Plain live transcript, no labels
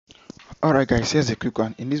Alright guys, here's a quick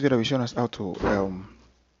one. In this video we show us how to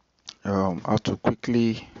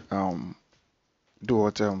quickly do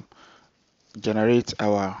what generate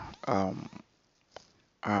um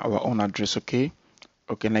our own address. Okay,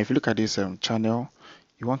 now if you look at this channel,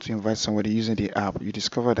 you want to invite somebody using the app, you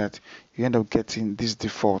discover that you end up getting this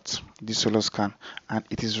default, this solo scan, and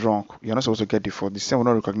it is wrong. You're not supposed to get default. The system will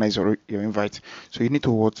not recognize your invite. So you need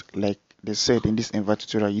to what, like they said in this invite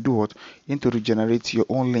tutorial, you do what? You need to regenerate your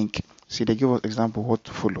own link. See, they give us example what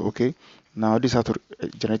to follow. Okay, now this how to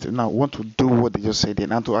generate it. Now want to do what they just said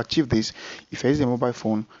then, and to achieve this, if you're using a mobile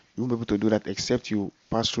phone, you won't be able to do that except you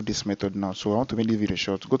pass through this method now. So I want to make this video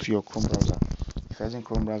short. Go to your Chrome browser. If you're using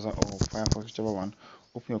Chrome browser or Firefox, whichever one,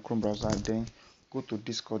 open your Chrome browser and then go to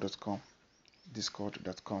discord.com.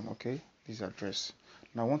 Okay, this address.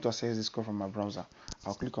 Now I want to access Discord from my browser.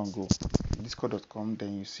 I'll click on go discord.com,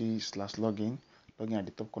 then you see /login at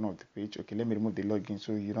the top corner of the page. Okay, let me remove the login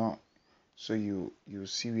so you don't you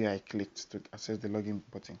see where I clicked to access the login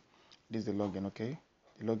button. This is the login. Okay,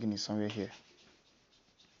 the login is somewhere here.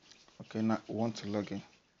 Okay, now I want to log in.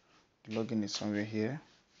 The login is somewhere here.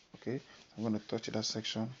 Okay, I'm going to touch that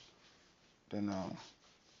section, then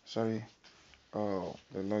sorry, the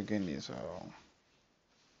login is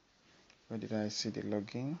where did I see the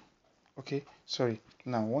login? Okay, sorry.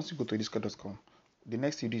 Now once you go to discord.com, the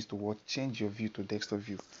next thing you do is to what? Change your view to desktop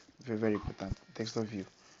view. Very, very important. Desktop view.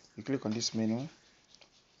 You click on this menu.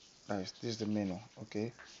 Nice, this is the menu.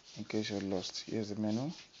 Okay, in case you're lost, here's the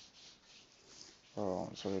menu. Oh,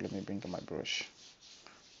 sorry, let me bring my brush.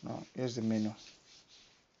 Now here's the menu.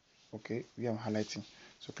 Okay, we are highlighting.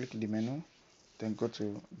 So click the menu, then go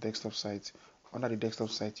to desktop site. Under the desktop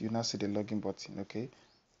site, you now see the login button. Okay,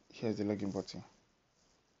 here's the login button.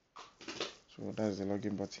 So that's the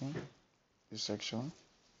login button. This section,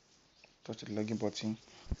 touch the login button,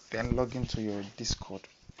 then log into your Discord.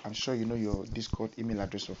 I'm sure you know your Discord email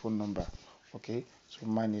address or phone number. Okay, so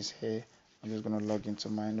mine is here. I'm just gonna log into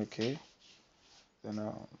mine. Okay, then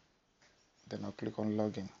I'll click on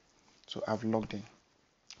login. So I've logged in.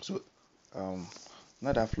 So now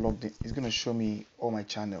that I've logged in, it's gonna show me all my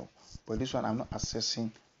channel, but this one I'm not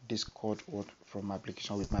accessing Discord or from my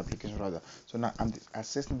application with my application rather. So now I'm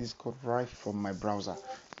accessing Discord right from my browser.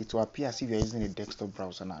 It will appear as if you're using a desktop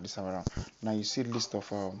browser now this time around. Now you see list of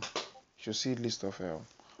you should see list of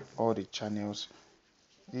all the channels.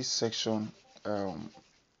 This section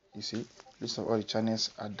you see list of all the channels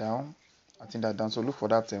are down. I think they're down. So look for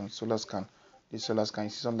that solar scan. This solar scan, you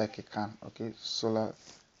see something like a can. Okay, solar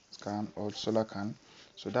scan or solar can.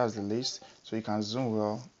 So that's the list. So you can zoom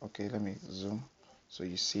well. Okay, let me zoom so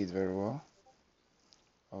you see it very well.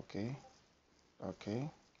 Okay, okay,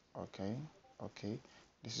 okay, okay.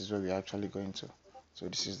 This is where we're actually going to. So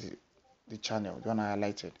this is the channel, the one I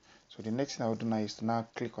highlighted. So the next thing I will do now is to now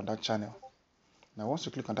click on that channel. Now once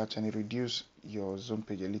you click on that channel, reduce your zoom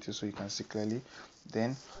page a little so you can see clearly.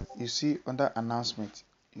 Then you see under announcement,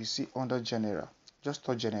 you see under general, just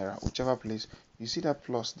touch general, whichever place, you see that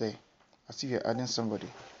plus there, as if you're adding somebody.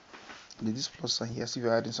 This plus sign here, as if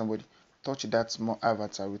you're adding somebody. Touch that small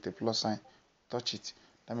avatar with a plus sign, touch it.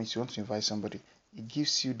 That means you want to invite somebody. It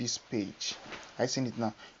gives you this page. I seen it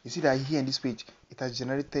now. You see that here in this page, it has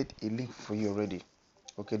generated a link for you already.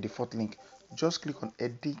 Okay, default link. Just click on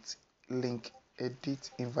edit link,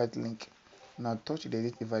 edit invite link. Now touch the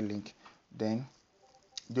edit invite link. Then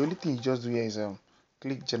the only thing you just do here is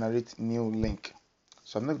click generate new link.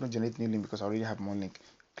 So I'm not going to generate new link because I already have my link.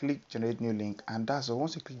 Click generate new link, and that's all.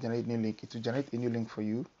 Once you click generate new link, it will generate a new link for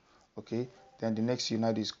you. Okay, then the next you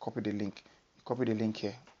now do is copy the link. You copy the link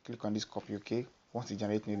here, click on this copy. Okay, once you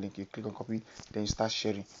generate new link, you click on copy, then you start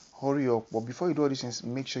sharing. Hurry up, but before you do all these things,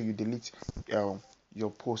 make sure you delete your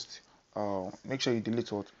post. Make sure you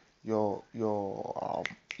delete what your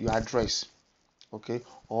address. Okay,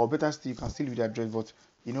 or better still, you can still leave the address, but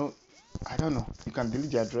you know, I don't know, you can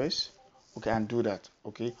delete the address. Okay, and do that.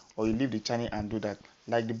 Okay, or you leave the channel and do that.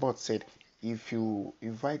 Like the bot said, if you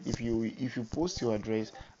post your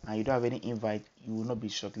address and you don't have any invite, you will not be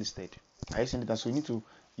shortlisted. I send that. So you need to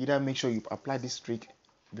either make sure you apply this trick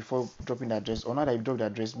before dropping the address, or now that you drop the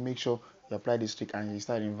address, make sure you apply this trick and you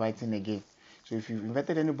start inviting again. So if you've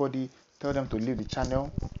invited anybody, tell them to leave the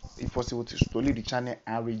channel, if possible to leave the channel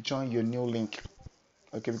and rejoin your new link.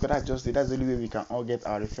 Okay, because that's the only way we can all get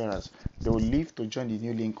our referrals. They will leave to join the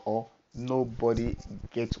new link, or nobody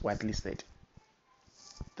gets whitelisted.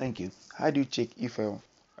 Thank you. How do you check if you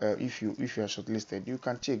are shortlisted? You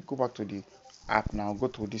can check. Go back to the app now. Go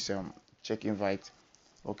to this check invite.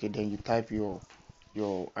 Okay, then you type your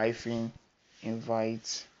hyphen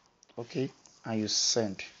invite. Okay, and you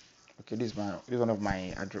send. Okay, this is one of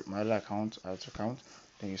my other account.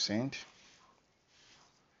 then you send.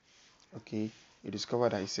 Okay, you discover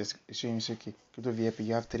that it says, it's showing you, okay, crypto VIP,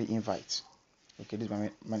 you have 3 invites. Okay, this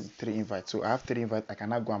is my 3 invites. So I have 3 invites. I can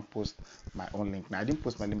now go and post my own link. Now I didn't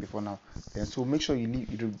post my link before now. Then so make sure you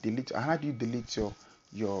delete. How do you delete your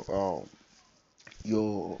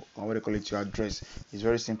what do you call it, your address? It's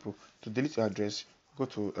very simple. To delete your address, go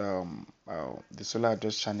to the solar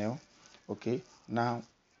address channel. Okay, now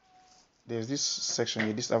there's this section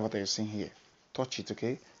here, this avatar you're seeing here. Touch it.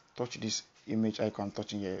 Okay, touch this image icon,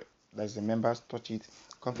 touching here, that's the members. Touch it,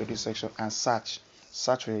 come to this section and search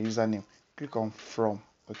for your username. Click on from.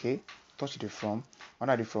 Okay, touch the from.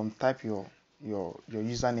 Under the from, type your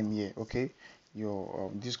username here. Okay,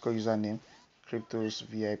 your Discord username, cryptos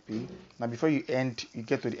VIP. Now before you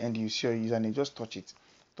get to the end, you see your username, just touch it.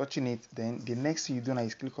 Touching it, then the next thing you do now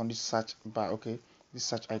is click on this search bar. Okay, this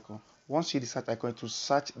search icon. Once you hit the search icon, to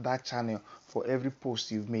search that channel for every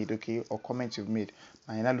post you've made, okay, or comment you've made.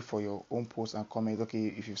 And you now look for your own post and comment.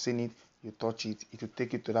 Okay, if you've seen it, you touch it, it will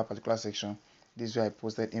take you to that particular section. This is where I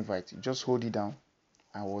posted invite. You just hold it down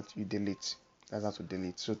and what you delete. That's how to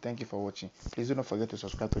delete. So thank you for watching. Please do not forget to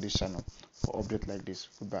subscribe to this channel for updates like this.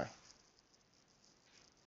 Goodbye.